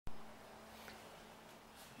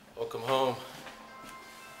Welcome home.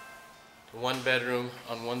 The one bedroom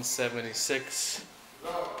on 176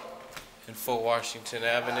 in Fort Washington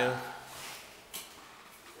Avenue.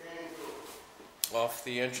 Off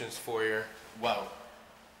the entrance foyer. Wow.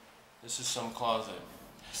 This is some closet.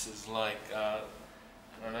 This is like, I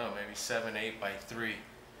don't know, maybe 7, 8 by 3.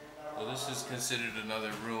 So this is considered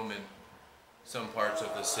another room in some parts of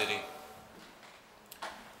the city.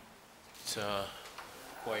 It's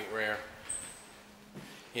quite rare.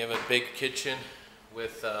 You have a big kitchen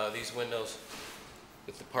with these windows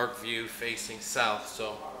with the park view facing south,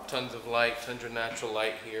 so tons of light, tons of natural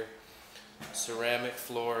light here. Ceramic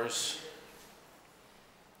floors,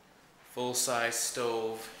 full-size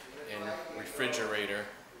stove and refrigerator,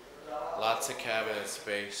 lots of cabinet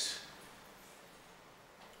space.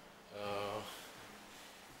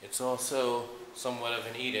 It's also somewhat of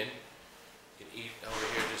an eat-in. You can eat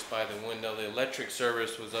over here just by the window. The electric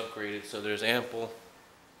service was upgraded, so there's ample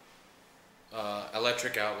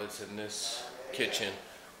electric outlets in this kitchen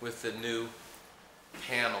with the new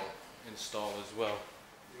panel installed as well.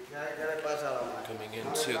 Coming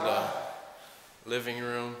into the living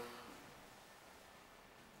room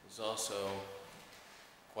is also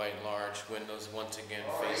quite large. Windows once again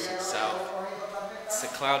facing south. It's a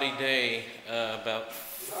cloudy day, about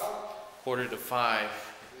 4:45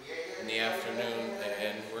 in the afternoon,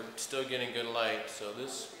 and we're still getting good light, so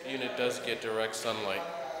this unit does get direct sunlight.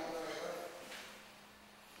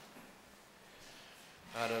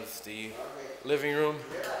 Out of the living room,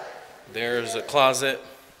 there's a closet.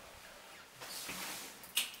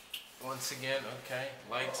 Once again, okay,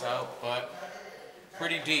 lights out, but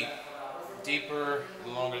pretty deep. Deeper,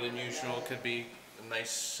 longer than usual. Could be a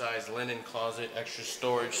nice sized linen closet, extra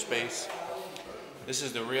storage space. This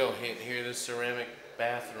is the real hit here, this ceramic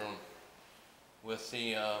bathroom with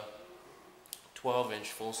the 12-inch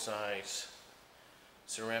full-size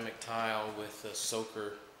ceramic tile with a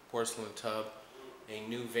soaker porcelain tub, a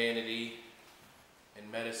new vanity and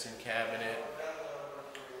medicine cabinet,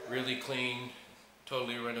 really clean,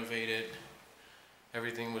 totally renovated.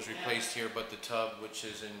 Everything was replaced here but the tub, which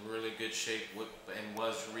is in really good shape and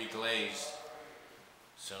was reglazed.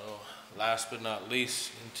 So last but not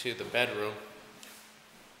least, into the bedroom.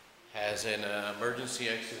 Has an emergency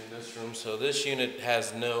exit in this room, so this unit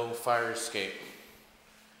has no fire escape,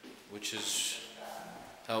 which is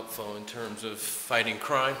helpful in terms of fighting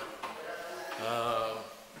crime.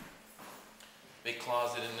 Big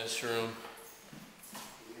closet in this room.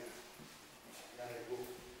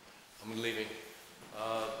 I'm leaving.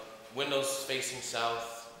 Windows facing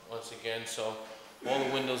south once again, so all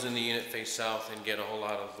the windows in the unit face south and get a whole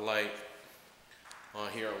lot of light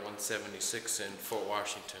here at 176 in Fort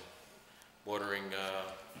Washington, bordering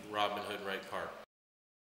Robin Hood Wright Park.